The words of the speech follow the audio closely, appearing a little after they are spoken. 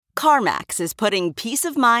CarMax is putting peace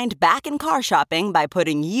of mind back in car shopping by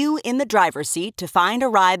putting you in the driver's seat to find a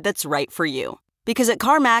ride that's right for you. Because at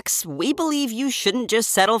CarMax, we believe you shouldn't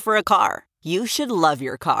just settle for a car. You should love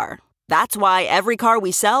your car. That's why every car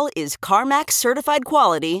we sell is CarMax certified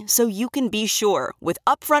quality, so you can be sure with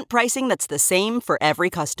upfront pricing that's the same for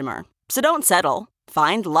every customer. So don't settle.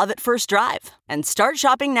 Find love at first drive and start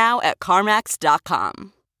shopping now at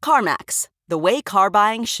CarMax.com. CarMax, the way car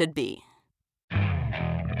buying should be.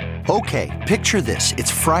 Okay, picture this.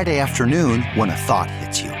 It's Friday afternoon when a thought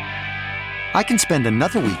hits you. I can spend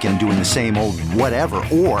another weekend doing the same old whatever,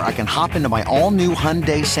 or I can hop into my all-new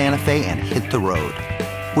Hyundai Santa Fe and hit the road.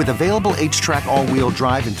 With available H-Track all-wheel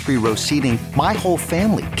drive and 3-row seating, my whole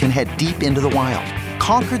family can head deep into the wild.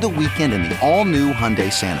 Conquer the weekend in the all-new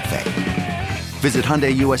Hyundai Santa Fe. Visit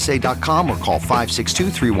HyundaiUSA.com or call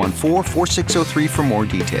 562-314-4603 for more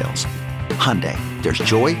details. Hyundai, there's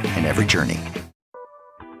joy in every journey.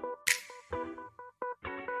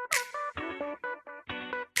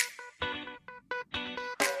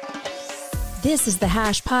 This is the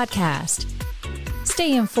Hash Podcast.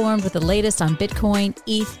 Stay informed with the latest on Bitcoin,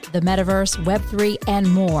 ETH, the metaverse, Web3,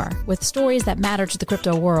 and more with stories that matter to the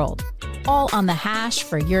crypto world. All on the Hash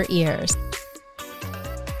for your ears.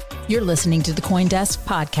 You're listening to the CoinDesk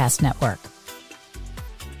Podcast Network.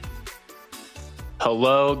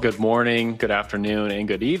 Hello, good morning, good afternoon, and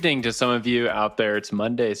good evening to some of you out there. It's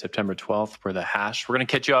Monday, September 12th for the Hash. We're going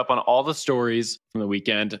to catch you up on all the stories from the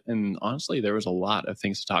weekend. And honestly, there was a lot of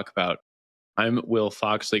things to talk about. I'm Will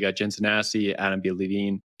Foxley, got Jen Sanasi, Adam B.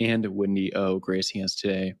 Levine, and Wendy O. gracing us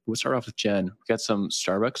today. We'll start off with Jen. We got some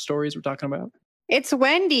Starbucks stories we're talking about. It's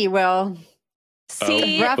Wendy, Will.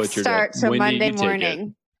 See, rough start to Wendy, Monday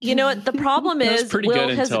morning. You know what? The problem is pretty Will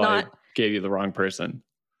good has until not. I gave you the wrong person.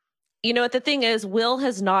 You know what? The thing is, Will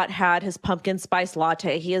has not had his pumpkin spice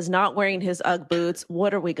latte. He is not wearing his UGG boots.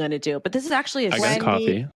 What are we going to do? But this is actually a I got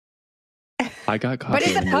coffee. I got coffee. But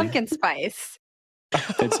it's a Wendy. pumpkin spice.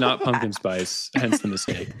 It's not pumpkin spice, hence the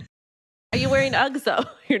mistake. Are you wearing Uggs though?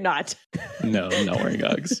 You're not. No, I'm not wearing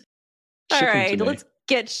Uggs. All Ship them right, to me. let's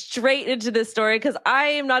get straight into this story because I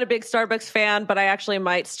am not a big Starbucks fan, but I actually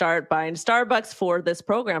might start buying Starbucks for this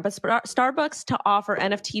program. But Starbucks to offer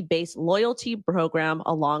NFT-based loyalty program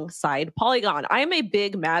alongside Polygon. I am a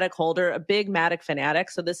big Matic holder, a big Matic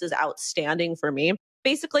fanatic, so this is outstanding for me.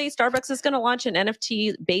 Basically, Starbucks is going to launch an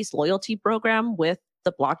NFT-based loyalty program with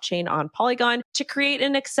the blockchain on Polygon to create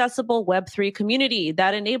an accessible Web3 community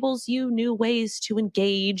that enables you new ways to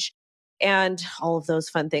engage and all of those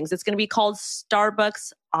fun things. It's going to be called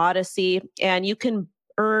Starbucks Odyssey, and you can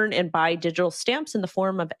earn and buy digital stamps in the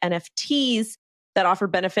form of NFTs that offer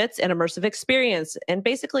benefits and immersive experience. And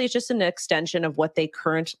basically, it's just an extension of what they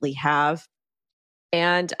currently have.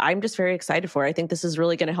 And I'm just very excited for it. I think this is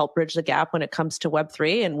really going to help bridge the gap when it comes to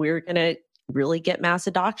Web3, and we're going to really get mass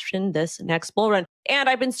adoption this next bull run. And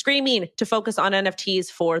I've been screaming to focus on NFTs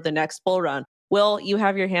for the next bull run. Will, you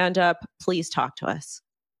have your hand up. Please talk to us.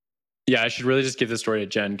 Yeah, I should really just give this story to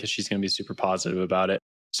Jen because she's going to be super positive about it.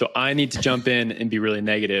 So I need to jump in and be really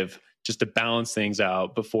negative just to balance things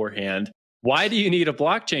out beforehand. Why do you need a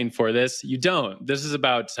blockchain for this? You don't. This is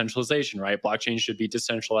about decentralization, right? Blockchain should be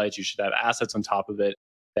decentralized. You should have assets on top of it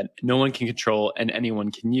that no one can control and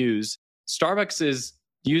anyone can use. Starbucks is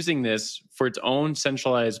using this for its own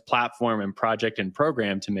centralized platform and project and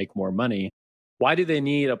program to make more money. Why do they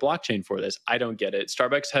need a blockchain for this? I don't get it.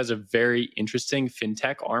 Starbucks has a very interesting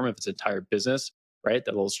fintech arm of its entire business, right?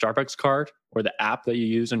 The little Starbucks card or the app that you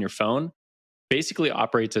use on your phone basically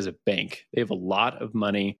operates as a bank. They have a lot of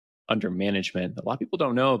money under management that a lot of people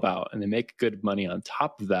don't know about, and they make good money on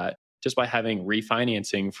top of that just by having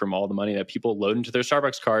refinancing from all the money that people load into their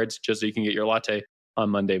Starbucks cards just so you can get your latte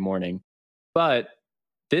on Monday morning. But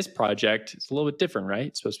this project is a little bit different, right?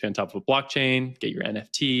 It's supposed to be on top of a blockchain, get your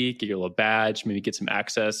NFT, get your little badge, maybe get some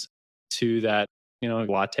access to that,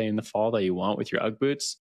 latte in the fall that you want with your UGG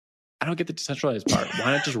boots. I don't get the decentralized part.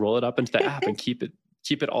 Why not just roll it up into the app and keep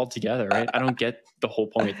it all together, right? I don't get the whole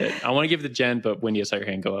point with it. I want to give it to Jen, but Wendy, I saw your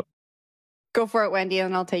hand go up. Go for it, Wendy,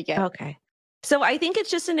 and I'll take it. Okay. So I think it's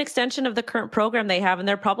just an extension of the current program they have, and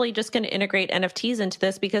they're probably just going to integrate NFTs into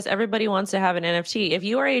this because everybody wants to have an NFT. If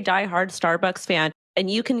you are a diehard Starbucks fan, and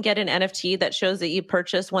you can get an NFT that shows that you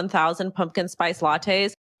purchased 1,000 pumpkin spice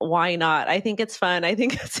lattes, why not? I think it's fun. I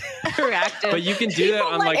think it's interactive. But you can do that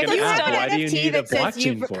on like an app. Why do you need a blockchain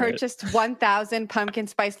you've for it? Purchased 1,000 pumpkin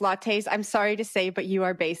spice lattes. I'm sorry to say, but you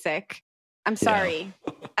are basic. I'm sorry.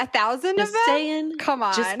 1,000 of them? Saying, Come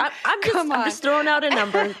on. I'm just throwing out a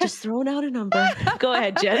number. Just throwing out a number. Go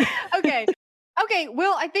ahead, Jen. Okay.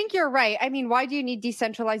 Will, I think you're right. I mean, why do you need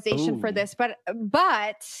decentralization for this? But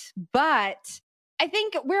I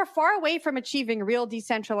think we're far away from achieving real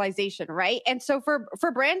decentralization, right? And so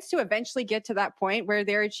for brands to eventually get to that point where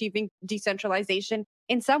they're achieving decentralization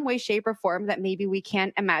in some way, shape, or form that maybe we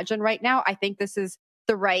can't imagine right now, I think this is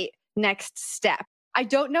the right next step. I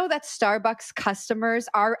don't know that Starbucks customers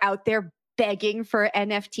are out there begging for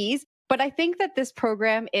NFTs, but I think that this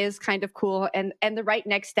program is kind of cool and the right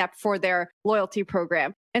next step for their loyalty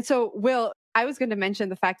program. And so, Will, I was going to mention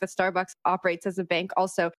the fact that Starbucks operates as a bank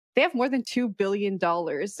also. They have more than $2 billion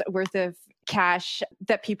worth of cash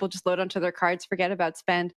that people just load onto their cards, forget about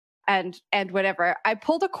spend and whatever. I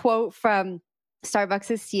pulled a quote from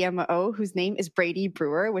Starbucks' CMO, whose name is Brady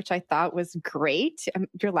Brewer, which I thought was great.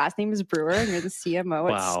 Your last name is Brewer and you're the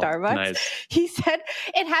CMO at Starbucks. Nice. He said,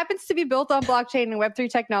 it happens to be built on blockchain and Web3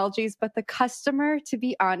 technologies, but the customer, to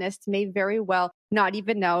be honest, may very well not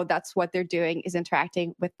even know that's what they're doing is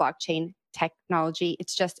interacting with blockchain technology.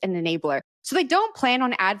 It's just an enabler. So they don't plan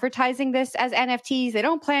on advertising this as NFTs. They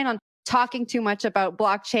don't plan on talking too much about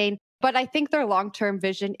blockchain, but I think their long-term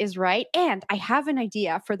vision is right. And I have an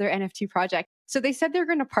idea for their NFT project. So they said they're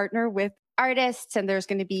going to partner with artists and there's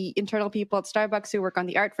going to be internal people at Starbucks who work on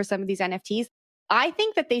the art for some of these NFTs. I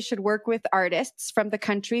think that they should work with artists from the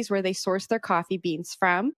countries where they source their coffee beans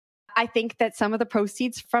from. I think that some of the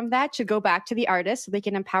proceeds from that should go back to the artists so they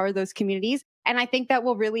can empower those communities. And I think that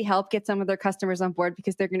will really help get some of their customers on board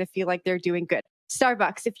because they're going to feel like they're doing good.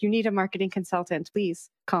 Starbucks, if you need a marketing consultant, please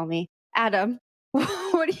call me. Adam,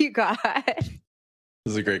 what do you got?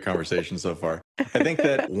 This is a great conversation so far. I think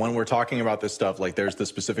that when we're talking about this stuff, like there's the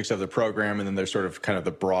specifics of the program and then there's sort of kind of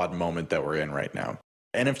the broad moment that we're in right now.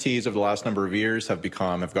 NFTs over the last number of years have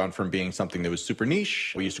gone from being something that was super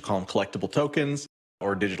niche. We used to call them collectible tokens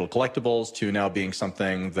or digital collectibles to now being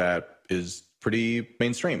something that is pretty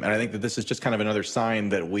mainstream. And I think that this is just kind of another sign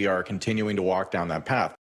that we are continuing to walk down that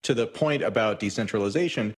path. To the point about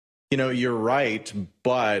decentralization, you're right,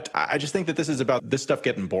 but I just think that this is about this stuff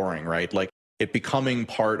getting boring, right? Like it becoming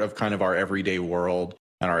part of kind of our everyday world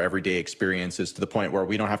and our everyday experiences to the point where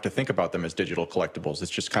we don't have to think about them as digital collectibles.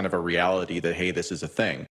 It's just kind of a reality that, hey, this is a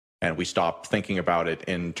thing. And we stop thinking about it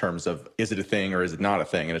in terms of, is it a thing or is it not a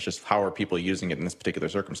thing? And it's just, how are people using it in this particular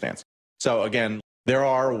circumstance? So again, there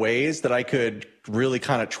are ways that I could really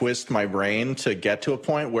kind of twist my brain to get to a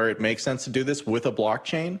point where it makes sense to do this with a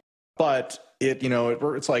blockchain. But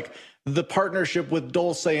it's like the partnership with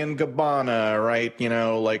Dolce & Gabbana, right?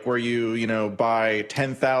 Like where you buy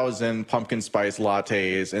 10,000 pumpkin spice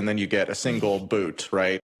lattes and then you get a single boot,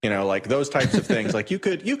 right? Like those types of things. Like you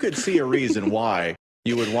could see a reason why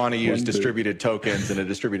you would want to use distributed tokens and a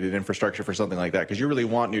distributed infrastructure for something like that, because you really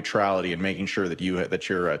want neutrality and making sure that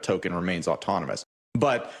your token remains autonomous.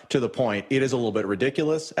 But to the point, it is a little bit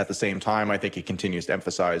ridiculous. At the same time, I think it continues to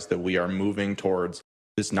emphasize that we are moving towards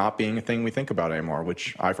this not being a thing we think about anymore,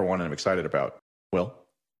 which I, for one, am excited about. Will?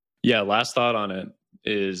 Yeah, last thought on it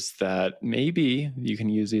is that maybe you can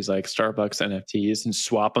use these like Starbucks NFTs and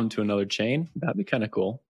swap them to another chain. That'd be kind of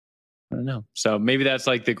cool. I don't know. So maybe that's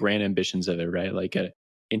like the grand ambitions of it, right? Like an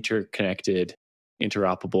interconnected,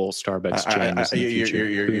 interoperable Starbucks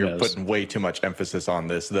chain. You're putting way too much emphasis on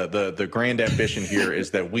this. The grand ambition here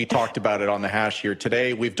is that we talked about it on the hash here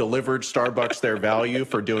today. We've delivered Starbucks their value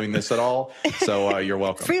for doing this at all. So you're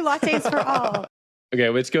welcome. Free lattes for all. Okay,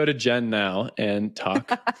 let's go to Jen now and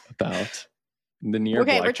talk about the Near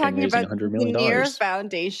blockchain. We're talking about $100 million. The Near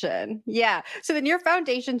Foundation. Yeah. So the Near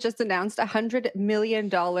Foundation just announced a $100 million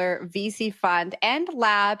VC fund and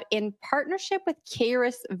lab in partnership with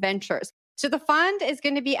Kairos Ventures. So the fund is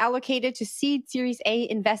going to be allocated to seed Series A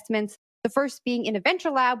investments, the first being in a venture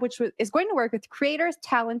lab, which is going to work with creators,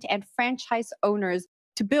 talent, and franchise owners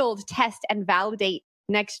to build, test, and validate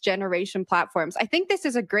next generation platforms. I think this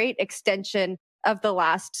is a great extension of the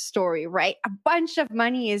last story, right? A bunch of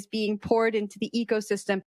money is being poured into the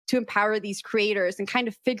ecosystem to empower these creators and kind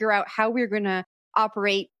of figure out how we're going to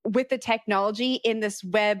operate with the technology in this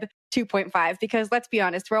Web 2.5. Because let's be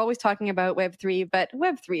honest, we're always talking about Web 3, but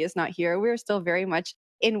Web 3 is not here. We're still very much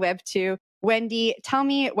in Web 2. Wendy, tell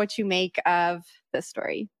me what you make of this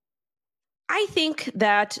story. I think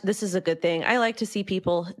that this is a good thing. I like to see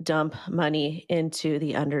people dump money into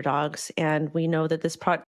the underdogs. And we know that this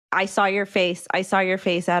I saw your face.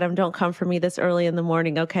 Adam. Don't come for me this early in the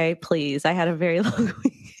morning. Okay, please. I had a very long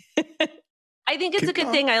week. I think it's a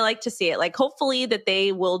good thing. I like to see it. Like, hopefully that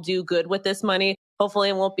they will do good with this money. Hopefully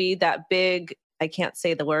it won't be that big. I can't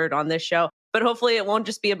say the word on this show, but hopefully it won't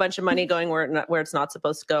just be a bunch of money going where it's not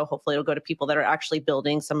supposed to go. Hopefully it'll go to people that are actually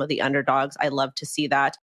building some of the underdogs. I love to see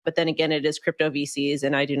that. But then again, it is crypto VCs,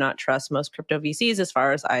 and I do not trust most crypto VCs as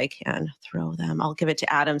far as I can throw them. I'll give it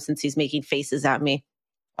to Adam since he's making faces at me.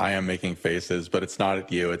 I am making faces, but it's not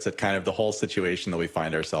at you. It's at kind of the whole situation that we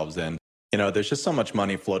find ourselves in. You know, there's just so much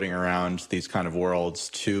money floating around these kind of worlds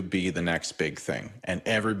to be the next big thing. And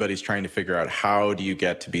everybody's trying to figure out, how do you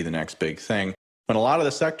get to be the next big thing? When a lot of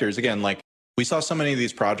the sectors, again, like we saw so many of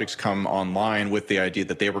these projects come online with the idea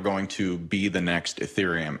that they were going to be the next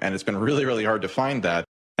Ethereum. And it's been really, really hard to find that.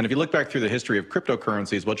 And if you look back through the history of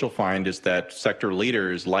cryptocurrencies, what you'll find is that sector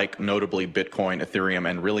leaders, like notably Bitcoin, Ethereum,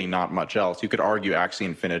 and really not much else, you could argue Axie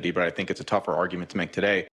Infinity, but I think it's a tougher argument to make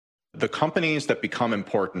today. The companies that become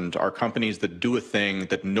important are companies that do a thing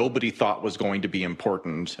that nobody thought was going to be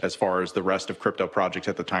important as far as the rest of crypto projects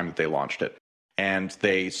at the time that they launched it. And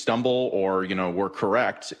they stumble or, were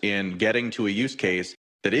correct in getting to a use case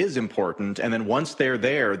that is important. And then once they're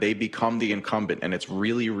there, they become the incumbent, and it's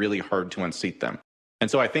really, really hard to unseat them. And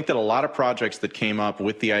so I think that a lot of projects that came up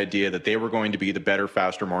with the idea that they were going to be the better,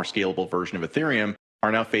 faster, more scalable version of Ethereum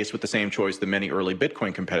are now faced with the same choice that many early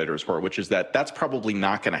Bitcoin competitors were, which is that that's probably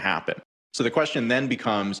not going to happen. So the question then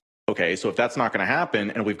becomes, okay, so if that's not going to happen,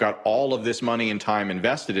 and we've got all of this money and time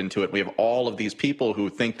invested into it, we have all of these people who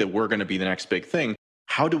think that we're going to be the next big thing,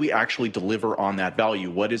 how do we actually deliver on that value?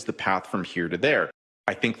 What is the path from here to there?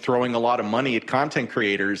 I think throwing a lot of money at content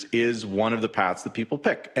creators is one of the paths that people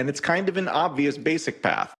pick. And it's kind of an obvious basic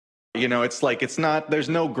path. There's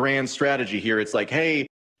no grand strategy here. It's like, hey,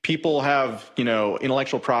 people have,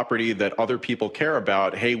 intellectual property that other people care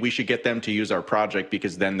about. Hey, we should get them to use our project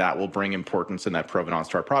because then that will bring importance and that provenance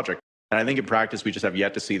to our project. And I think in practice, we just have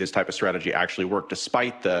yet to see this type of strategy actually work,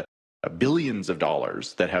 despite the billions of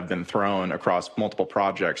dollars that have been thrown across multiple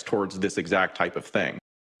projects towards this exact type of thing.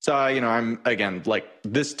 So,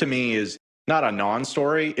 this to me is not a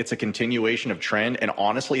non-story. It's a continuation of trend. And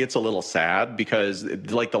honestly, it's a little sad because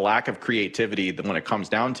the lack of creativity when it comes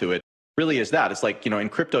down to it really is that. It's like, in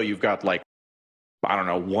crypto, you've got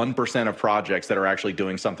 1% of projects that are actually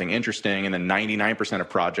doing something interesting, and then 99% of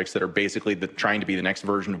projects that are basically trying to be the next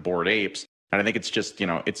version of Bored Apes. And I think it's just,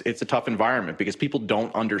 it's a tough environment because people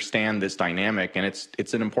don't understand this dynamic, and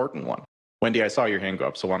it's an important one. Wendy, I saw your hand go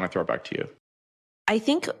up, so why don't I throw it back to you? I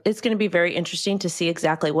think it's going to be very interesting to see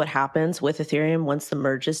exactly what happens with Ethereum once the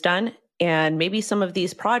merge is done. And maybe some of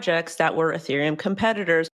these projects that were Ethereum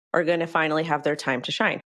competitors are going to finally have their time to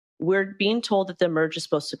shine. We're being told that the merge is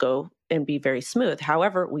supposed to go and be very smooth.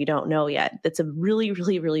 However, we don't know yet. That's a really,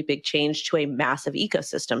 really, really big change to a massive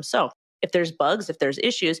ecosystem. So if there's bugs, if there's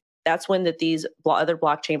issues, that's when these other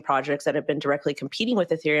blockchain projects that have been directly competing with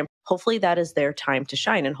Ethereum, hopefully that is their time to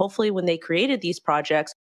shine. And hopefully when they created these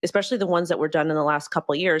projects, especially the ones that were done in the last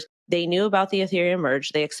couple of years, they knew about the Ethereum merge,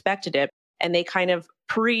 they expected it, and they kind of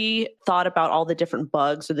pre-thought about all the different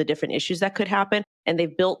bugs or the different issues that could happen, and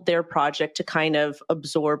they've built their project to kind of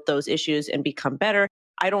absorb those issues and become better.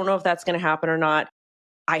 I don't know if that's going to happen or not.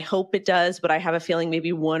 I hope it does, but I have a feeling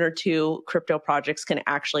maybe one or two crypto projects can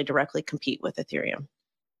actually directly compete with Ethereum.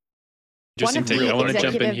 Interesting take. I want to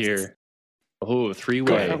jump in here. Oh,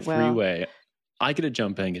 three-way. I get to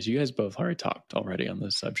jump in because you guys both already talked already on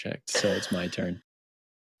this subject, so it's my turn.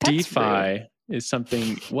 DeFi is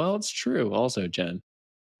something, well, it's true also, Jen.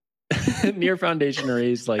 Near Foundation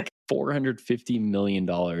raised $450 million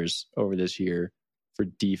over this year for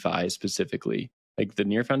DeFi specifically. The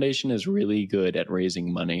Near Foundation is really good at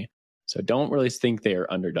raising money. So don't really think they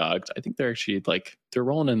are underdogs. I think they're actually they're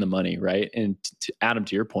rolling in the money, right? And Adam,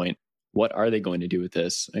 to your point, what are they going to do with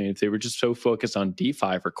this? I mean, if they were just so focused on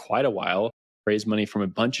DeFi for quite a while, raised money from a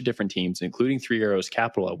bunch of different teams, including Three Arrows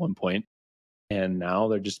Capital at one point, and now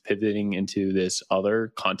they're just pivoting into this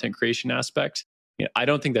other content creation aspect. I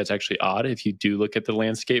don't think that's actually odd. If you do look at the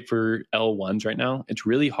landscape for L1s right now, it's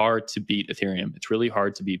really hard to beat Ethereum. It's really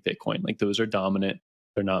hard to beat Bitcoin. Those are dominant.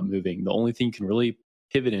 They're not moving. The only thing you can really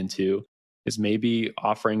pivot into is maybe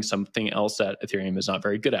offering something else that Ethereum is not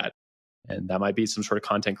very good at. And that might be some sort of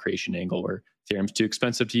content creation angle where Ethereum's too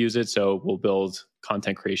expensive to use it, so we'll build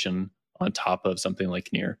content creation on top of something like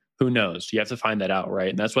Near. Who knows? You have to find that out, right?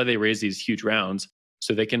 And that's why they raise these huge rounds,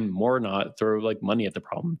 so they can more or not throw money at the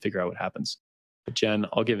problem, figure out what happens. But Jen,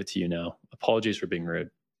 I'll give it to you now. Apologies for being rude.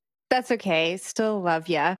 That's okay. Still love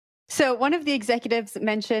ya. So one of the executives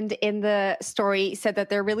mentioned in the story said that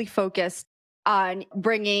they're really focused on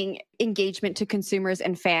bringing engagement to consumers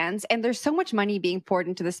and fans. And there's so much money being poured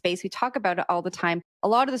into the space. We talk about it all the time. A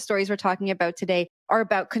lot of the stories we're talking about today are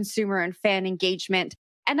about consumer and fan engagement.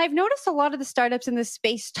 And I've noticed a lot of the startups in this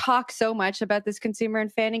space talk so much about this consumer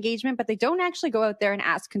and fan engagement, but they don't actually go out there and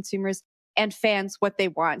ask consumers and fans what they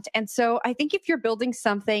want. And so I think if you're building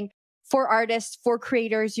something for artists, for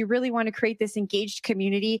creators, you really want to create this engaged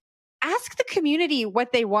community, ask the community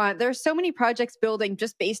what they want. There are so many projects building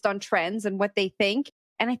just based on trends and what they think.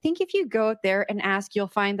 And I think if you go out there and ask, you'll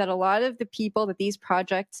find that a lot of the people that these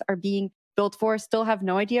projects are being built for still have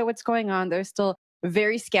no idea what's going on. They're still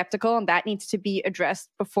very skeptical, and that needs to be addressed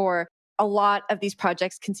before a lot of these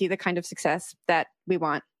projects can see the kind of success that we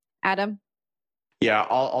want. Adam? Yeah,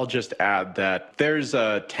 I'll just add that there's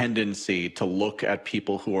a tendency to look at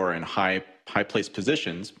people who are in high placed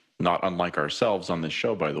positions, not unlike ourselves on this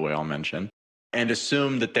show, by the way, I'll mention, and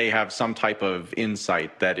assume that they have some type of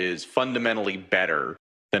insight that is fundamentally better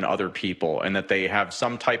than other people, and that they have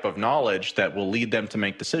some type of knowledge that will lead them to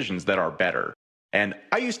make decisions that are better. And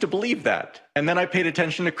I used to believe that. And then I paid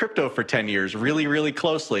attention to crypto for 10 years really, really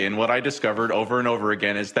closely. And what I discovered over and over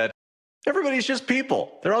again is that everybody's just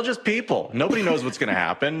people. They're all just people. Nobody knows what's going to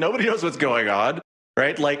happen. Nobody knows what's going on,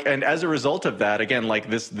 right? Like, and as a result of that, again, like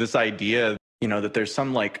this idea, that there's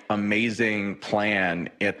some like amazing plan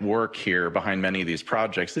at work here behind many of these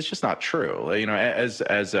projects, it's just not true.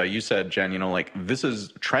 As you said, Jen, like this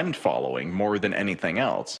is trend following more than anything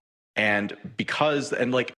else. And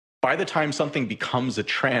by the time something becomes a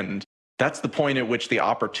trend, that's the point at which the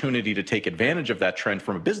opportunity to take advantage of that trend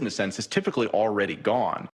from a business sense is typically already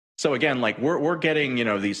gone. So again, like we're getting,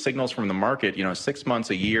 these signals from the market, 6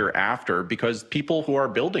 months, a year after, because people who are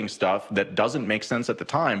building stuff that doesn't make sense at the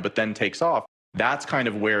time, but then takes off, that's kind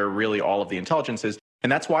of where really all of the intelligence is.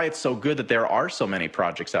 And that's why it's so good that there are so many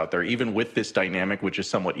projects out there, even with this dynamic, which is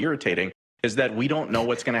somewhat irritating, is that we don't know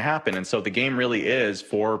what's going to happen. And so the game really is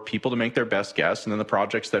for people to make their best guess. And then the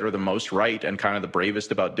projects that are the most right and kind of the bravest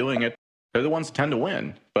about doing it, they're the ones that tend to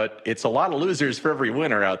win. But it's a lot of losers for every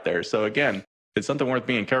winner out there. So again, it's something worth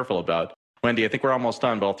being careful about. Wendy, I think we're almost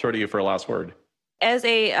done, but I'll throw to you for a last word. As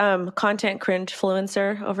a content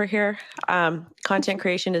cringe-fluencer over here, content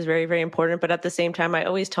creation is very, very important. But at the same time, I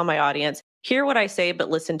always tell my audience, hear what I say, but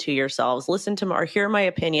listen to yourselves. Hear my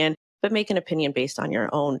opinion, but make an opinion based on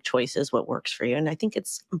your own choices, what works for you. And I think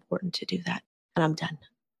it's important to do that. And I'm done.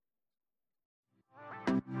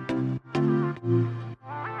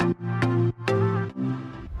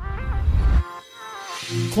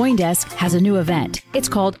 CoinDesk has a new event. It's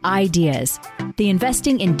called Ideas, the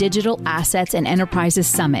Investing in Digital Assets and Enterprises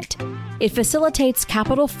Summit. It facilitates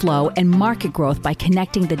capital flow and market growth by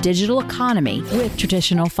connecting the digital economy with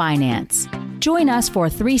traditional finance. Join us for a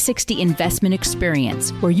 360 investment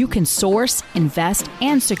experience where you can source, invest,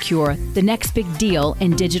 and secure the next big deal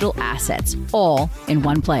in digital assets, all in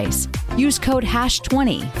one place. Use code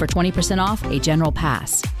 #20 for 20% off a general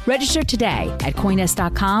pass. Register today at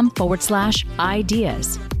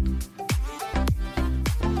coindesk.com/ideas.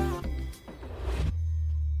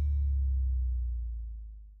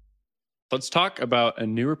 Let's talk about a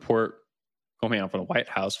new report coming out from the White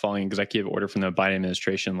House following executive order from the Biden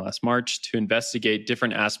administration last March to investigate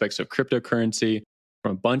different aspects of cryptocurrency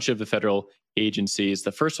from a bunch of the federal agencies.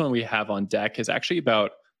 The first one we have on deck is actually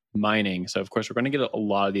about mining. So, of course, we're going to get a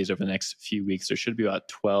lot of these over the next few weeks. There should be about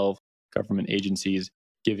 12 government agencies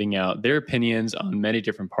giving out their opinions on many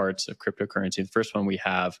different parts of cryptocurrency. The first one we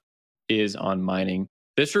have is on mining.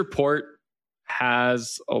 This report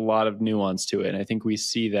has a lot of nuance to it. And I think we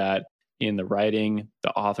see that in the writing,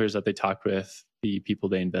 the authors that they talked with, the people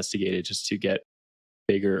they investigated, just to get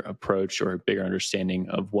bigger approach or a bigger understanding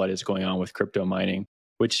of what is going on with crypto mining,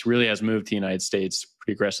 which really has moved to the United States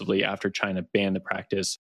pretty aggressively after China banned the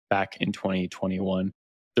practice back in 2021.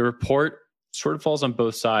 The report sort of falls on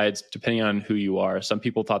both sides, depending on who you are. Some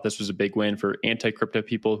people thought this was a big win for anti-crypto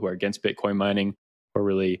people who are against Bitcoin mining, or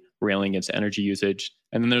really railing against energy usage.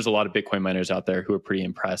 And then there's a lot of Bitcoin miners out there who are pretty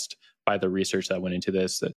impressed by the research that went into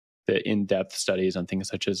this, the in-depth studies on things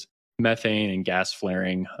such as methane and gas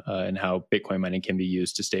flaring and how Bitcoin mining can be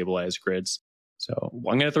used to stabilize grids. So I'm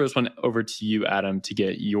going to throw this one over to you, Adam, to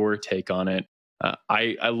get your take on it.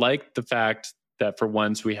 I like the fact that for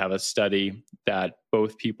once we have a study that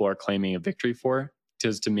both people are claiming a victory for,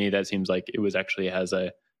 because to me that seems like it was actually has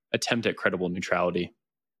a attempt at credible neutrality.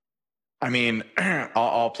 I mean,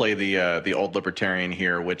 I'll play the old libertarian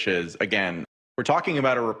here, which is, again, we're talking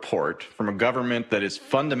about a report from a government that is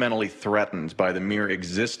fundamentally threatened by the mere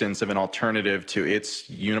existence of an alternative to its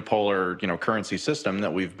unipolar, currency system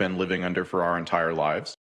that we've been living under for our entire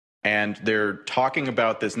lives. And they're talking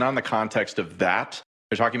about this not in the context of that.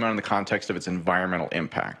 They're talking about it in the context of its environmental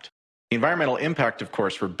impact. The environmental impact, of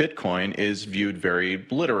course, for Bitcoin is viewed very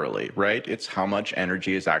literally, right? It's how much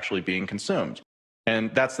energy is actually being consumed.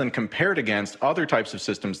 And that's then compared against other types of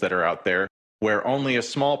systems that are out there where only a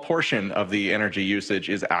small portion of the energy usage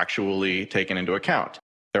is actually taken into account.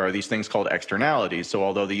 There are these things called externalities. So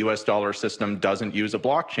although the US dollar system doesn't use a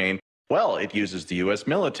blockchain, well, it uses the US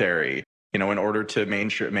military, in order to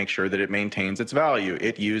make sure that it maintains its value.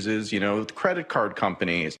 It uses, credit card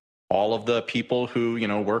companies. all of the people who,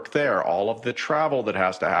 work there, all of the travel that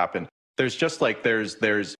has to happen. There's just like,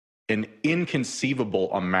 there's an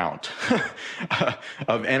inconceivable amount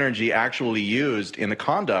of energy actually used in the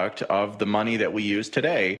conduct of the money that we use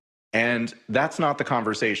today. And that's not the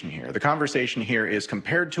conversation here. The conversation here is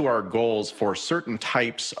compared to our goals for certain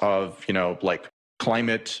types of, like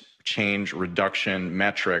climate change reduction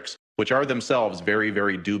metrics, which are themselves very,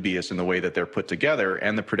 very dubious in the way that they're put together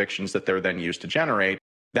and the predictions that they're then used to generate.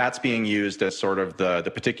 That's being used as sort of the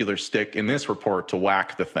particular stick in this report to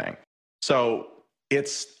whack the thing. So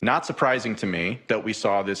it's not surprising to me that we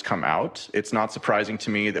saw this come out. It's not surprising to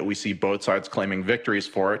me that we see both sides claiming victories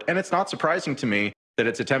for it. And it's not surprising to me that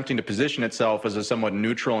it's attempting to position itself as a somewhat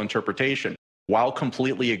neutral interpretation while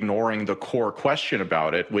completely ignoring the core question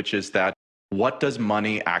about it, which is that what does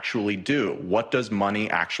money actually do? What does money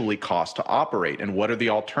actually cost to operate? And what are the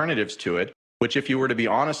alternatives to it? Which, if you were to be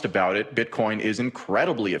honest about it, Bitcoin is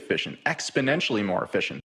incredibly efficient, exponentially more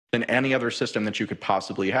efficient than any other system that you could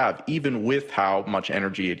possibly have, even with how much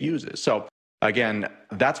energy it uses. So again,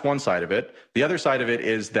 that's one side of it. The other side of it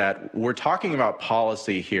is that we're talking about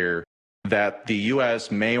policy here that the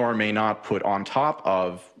US may or may not put on top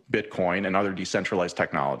of Bitcoin and other decentralized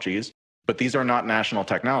technologies, but these are not national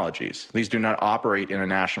technologies. These do not operate in a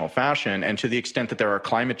national fashion. And to the extent that there are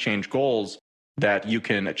climate change goals that you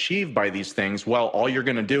can achieve by these things, well, all you're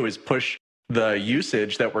going to do is push the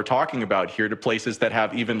usage that we're talking about here to places that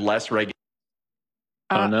have even less regulation.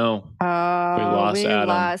 Oh no. We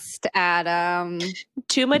lost Adam.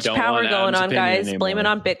 Too much power going on, guys. Anymore. Blame it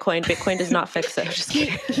on Bitcoin. Bitcoin does not fix it. Just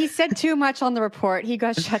he said too much on the report. He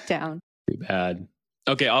got shut down. Too bad.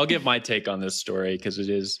 Okay, I'll give my take on this story because it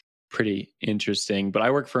is pretty interesting. But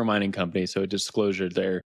I work for a mining company, so disclosure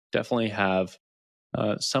there. Definitely have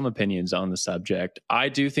some opinions on the subject. I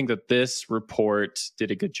do think that this report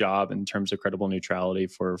did a good job in terms of credible neutrality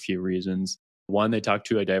for a few reasons. One, they talked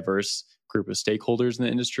to a diverse group of stakeholders in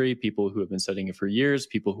the industry, people who have been studying it for years,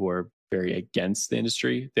 people who are very against the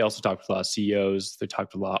industry. They also talked to a lot of CEOs. They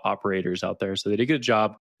talked to a lot of operators out there. So they did a good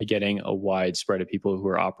job of getting a wide spread of people who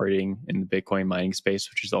are operating in the Bitcoin mining space,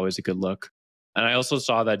 which is always a good look. And I also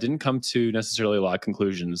saw that didn't come to necessarily a lot of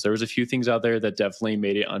conclusions. There was a few things out there that definitely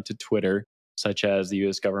made it onto Twitter, such as the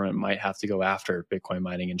US government might have to go after Bitcoin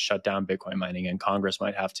mining and shut down Bitcoin mining, and Congress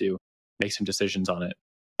might have to make some decisions on it.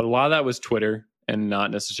 But a lot of that was Twitter and not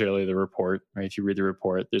necessarily the report, right? If you read the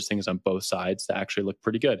report, there's things on both sides that actually look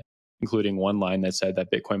pretty good, including one line that said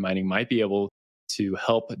that Bitcoin mining might be able to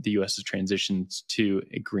help the US's transitions to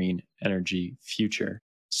a green energy future.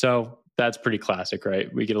 So that's pretty classic,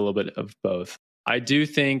 right? We get a little bit of both. I do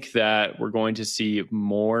think that we're going to see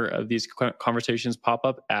more of these conversations pop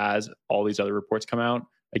up as all these other reports come out.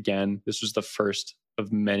 Again, this was the first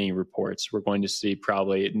of many reports. We're going to see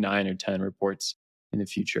probably 9 or 10 reports in the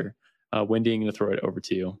future. Wendy, I'm going to throw it over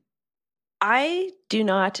to you. I do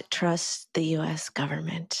not trust the US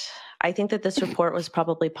government. I think that this report was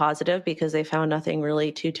probably positive because they found nothing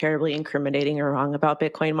really too terribly incriminating or wrong about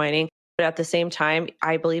Bitcoin mining. But at the same time,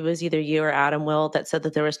 I believe it was either you or Adam, Will, that said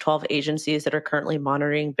that there was 12 agencies that are currently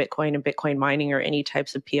monitoring Bitcoin and Bitcoin mining or any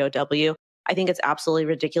types of POW. I think it's absolutely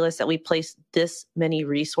ridiculous that we place this many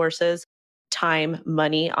resources, time,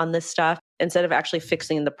 money on this stuff instead of actually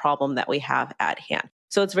fixing the problem that we have at hand.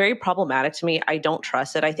 So it's very problematic to me. I don't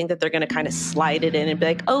trust it. I think that they're going to kind of slide it in and be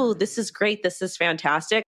like, oh, this is great. This is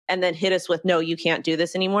fantastic. And then hit us with, no, you can't do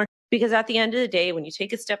this anymore. Because at the end of the day, when you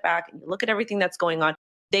take a step back and you look at everything that's going on,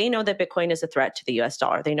 they know that Bitcoin is a threat to the US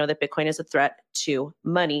dollar. They know that Bitcoin is a threat to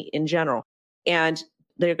money in general. And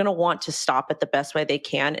they're going to want to stop it the best way they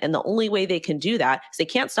can. And the only way they can do that is they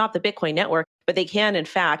can't stop the Bitcoin network, but they can, in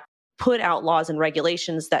fact, put out laws and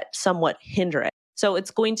regulations that somewhat hinder it. So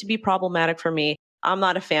it's going to be problematic for me. I'm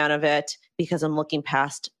not a fan of it because I'm looking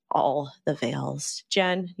past all the veils.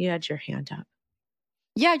 Jen, you had your hand up.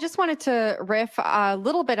 Yeah, I just wanted to riff a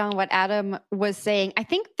little bit on what Adam was saying. I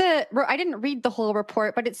think I didn't read the whole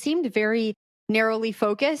report, but it seemed very narrowly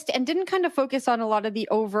focused and didn't kind of focus on a lot of the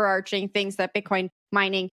overarching things that Bitcoin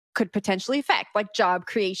mining could potentially affect, like job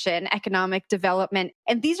creation, economic development.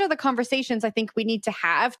 And these are the conversations I think we need to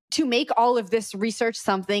have to make all of this research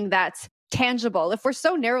something that's tangible. If we're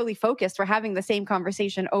so narrowly focused, we're having the same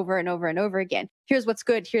conversation over and over and over again. Here's what's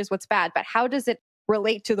good, here's what's bad. But how does it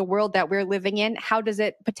relate to the world that we're living in? How does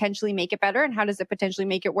it potentially make it better? And how does it potentially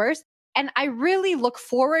make it worse? And I really look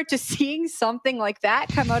forward to seeing something like that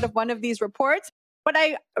come out of one of these reports. But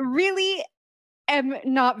I really am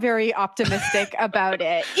not very optimistic about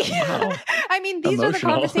it. Wow. I mean, these are the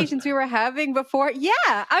conversations we were having before. Yeah,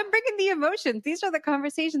 I'm bringing the emotions. These are the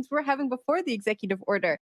conversations we were having before the executive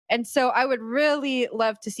order. And so I would really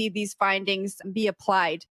love to see these findings be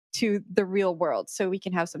applied to the real world so we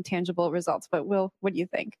can have some tangible results. But Will, what do you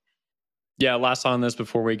think? Yeah, last on this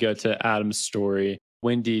before we go to Adam's story.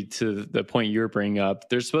 Wendy, to the point you're bringing up,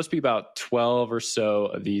 there's supposed to be about 12 or so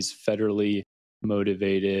of these federally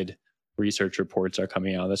motivated research reports are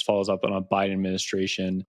coming out. This follows up on a Biden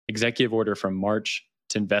administration executive order from March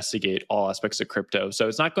to investigate all aspects of crypto. So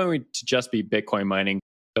it's not going to just be Bitcoin mining,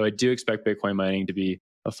 though I do expect Bitcoin mining to be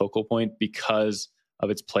a focal point because of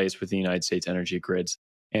its place within the United States energy grids.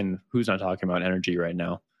 And who's not talking about energy right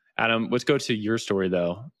now? Adam, let's go to your story,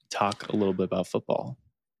 though. Talk a little bit about football.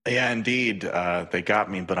 Yeah, indeed. They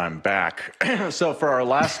got me, but I'm back. So for our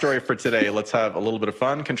last story for today, let's have a little bit of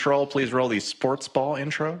fun. Control, please roll the sports ball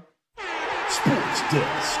intro. Sports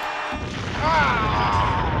Desk.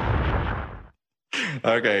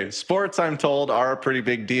 Okay, sports, I'm told, are a pretty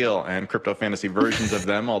big deal, and crypto fantasy versions of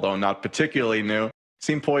them, although not particularly new,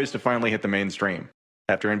 seem poised to finally hit the mainstream.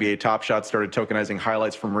 After NBA Top Shot started tokenizing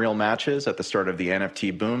highlights from real matches at the start of the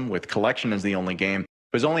NFT boom, with collection as the only game,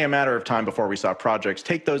 it was only a matter of time before we saw projects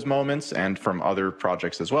take those moments, and from other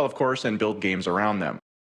projects as well, of course, and build games around them.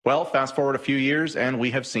 Well, fast forward a few years, and we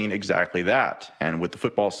have seen exactly that. And with the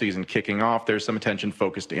football season kicking off, there's some attention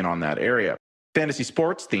focused in on that area. Fantasy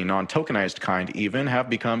sports, the non-tokenized kind even, have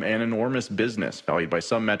become an enormous business, valued by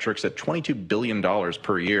some metrics at $22 billion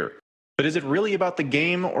per year. But is it really about the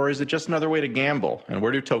game, or is it just another way to gamble? And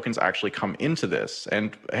where do tokens actually come into this?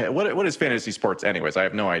 And what is fantasy sports anyways? I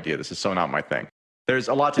have no idea. This is so not my thing. There's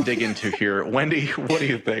a lot to dig into here. Wendy, what do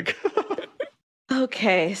you think?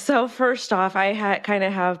 Okay, so first off, I kind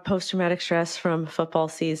of have post-traumatic stress from football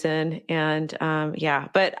season. And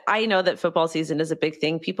but I know that football season is a big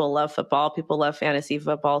thing. People love football. People love fantasy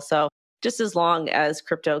football. So just as long as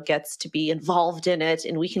crypto gets to be involved in it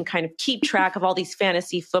and we can kind of keep track of all these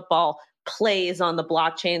fantasy football plays on the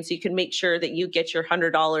blockchain so you can make sure that you get your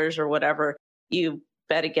 $100 or whatever you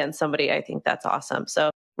bet against somebody, I think that's awesome.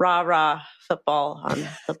 So rah football on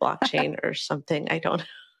the blockchain or something. I don't know.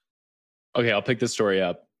 Okay, I'll pick this story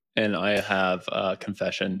up, and I have a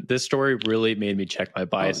confession. This story really made me check my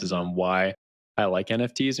biases on why I like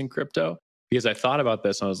NFTs and crypto, because I thought about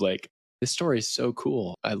this and I was like, this story is so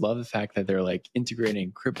cool. I love the fact that they're like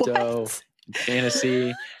integrating crypto, and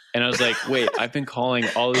fantasy. And I was like, wait, I've been calling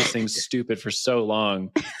all these things stupid for so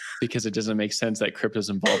long because it doesn't make sense that crypto's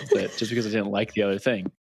involved with it just because I didn't like the other thing.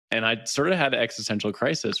 And I sort of had an existential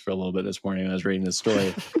crisis for a little bit this morning when I was reading this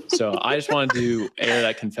story. So I just wanted to air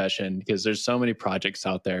that confession because there's so many projects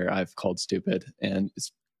out there I've called stupid. And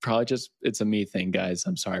it's probably it's a me thing, guys.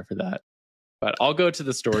 I'm sorry for that. But I'll go to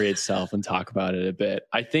the story itself and talk about it a bit.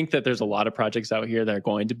 I think that there's a lot of projects out here that are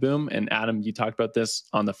going to boom. And Adam, you talked about this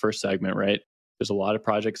on the first segment, right? There's a lot of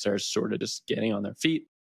projects that are sort of just getting on their feet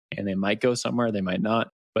and they might go somewhere, they might not.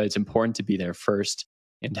 But it's important to be there first.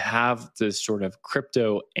 And to have this sort of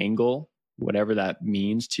crypto angle, whatever that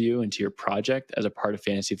means to you and to your project as a part of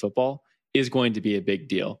fantasy football, is going to be a big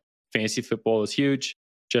deal. Fantasy football is huge.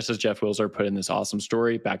 Just as Jeff Wilzer put in this awesome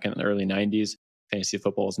story back in the early 90s, fantasy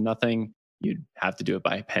football is nothing. You'd have to do it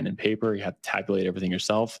by pen and paper. You have to tabulate everything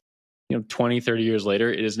yourself. 20, 30 years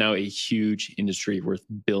later, it is now a huge industry worth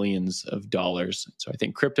billions of dollars. So I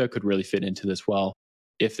think crypto could really fit into this well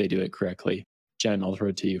if they do it correctly. Jen, I'll throw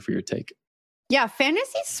it to you for your take. Yeah,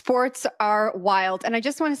 fantasy sports are wild. And I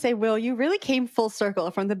just want to say, Will, you really came full circle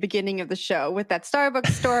from the beginning of the show with that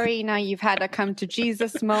Starbucks story. Now you've had a come to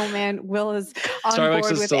Jesus moment. Will is on Starbucks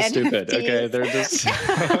board is with still NFTs. Stupid. Okay, they're just...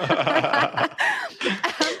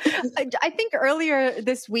 I think earlier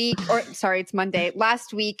this week, it's Monday,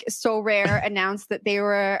 last week, SoRare announced that they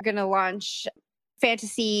were going to launch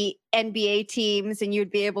fantasy NBA teams and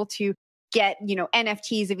you'd be able to get,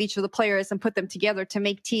 NFTs of each of the players and put them together to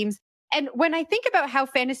make teams. And when I think about how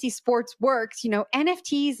fantasy sports works,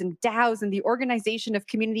 NFTs and DAOs and the organization of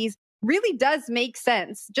communities really does make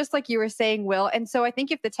sense, just like you were saying, Will. And so I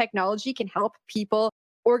think if the technology can help people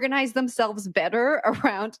organize themselves better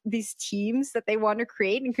around these teams that they want to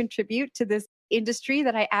create and contribute to this industry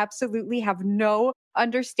that I absolutely have no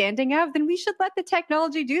understanding of, then we should let the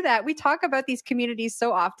technology do that. We talk about these communities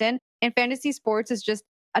so often, and fantasy sports is just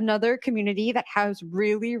another community that has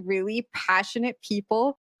really, really passionate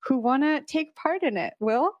people who want to take part in it.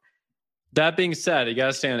 Will? That being said, you got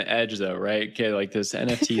to stay on edge though, right? Okay, like this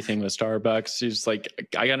NFT thing with Starbucks. It's like,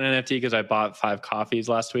 I got an NFT because I bought 5 coffees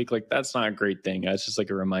last week. Like, that's not a great thing. That's just like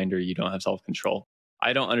a reminder you don't have self-control.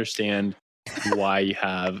 I don't understand why you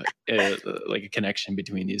have a connection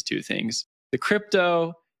between these two things. The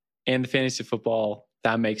crypto and the fantasy football,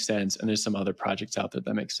 that makes sense. And there's some other projects out there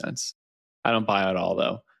that make sense. I don't buy it all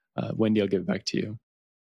though. Wendy, I'll give it back to you.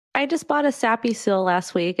 I just bought a Sappy seal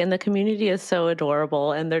last week, and the community is so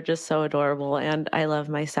adorable, and they're just so adorable, and I love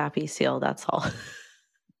my Sappy seal. That's all.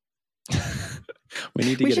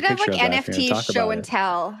 We should have like NFT show and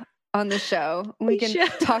tell on the show. We can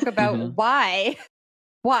talk about why.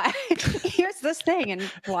 Here's this thing and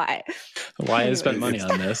why. Why I spent money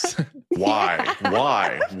on this? Why?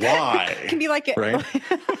 It can be like it. Right?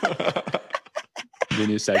 The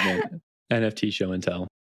new segment, NFT show and tell.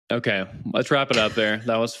 Okay, let's wrap it up there.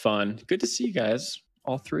 That was fun. Good to see you guys,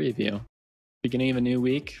 all three of you. Beginning of a new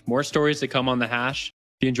week. More stories to come on The Hash.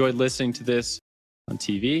 If you enjoyed listening to this on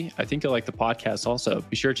TV, I think you'll like the podcast also.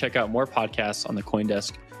 Be sure to check out more podcasts on the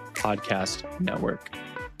CoinDesk Podcast Network.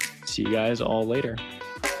 See you guys all later.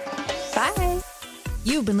 Bye.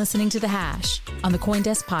 You've been listening to The Hash on the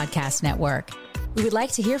CoinDesk Podcast Network. We would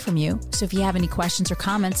like to hear from you, so if you have any questions or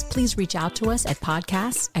comments, please reach out to us at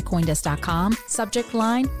podcasts@coindesk.com, subject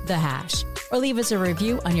line, The Hash, or leave us a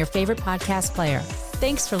review on your favorite podcast player.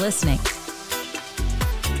 Thanks for listening.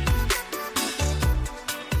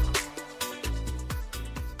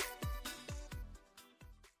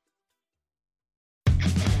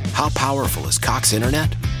 How powerful is Cox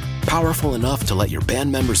Internet? Powerful enough to let your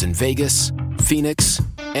band members in Vegas, Phoenix,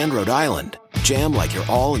 and Rhode Island jam like you're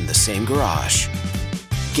all in the same garage.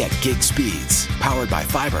 Get gig speeds powered by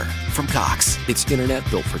fiber from Cox. It's internet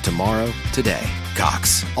built for tomorrow, today.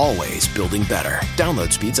 Cox, always building better.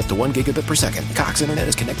 Download speeds up to 1 gigabit per second. Cox Internet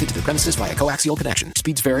is connected to the premises via coaxial connection.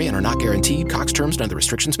 Speeds vary and are not guaranteed. Cox terms and other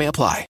restrictions may apply.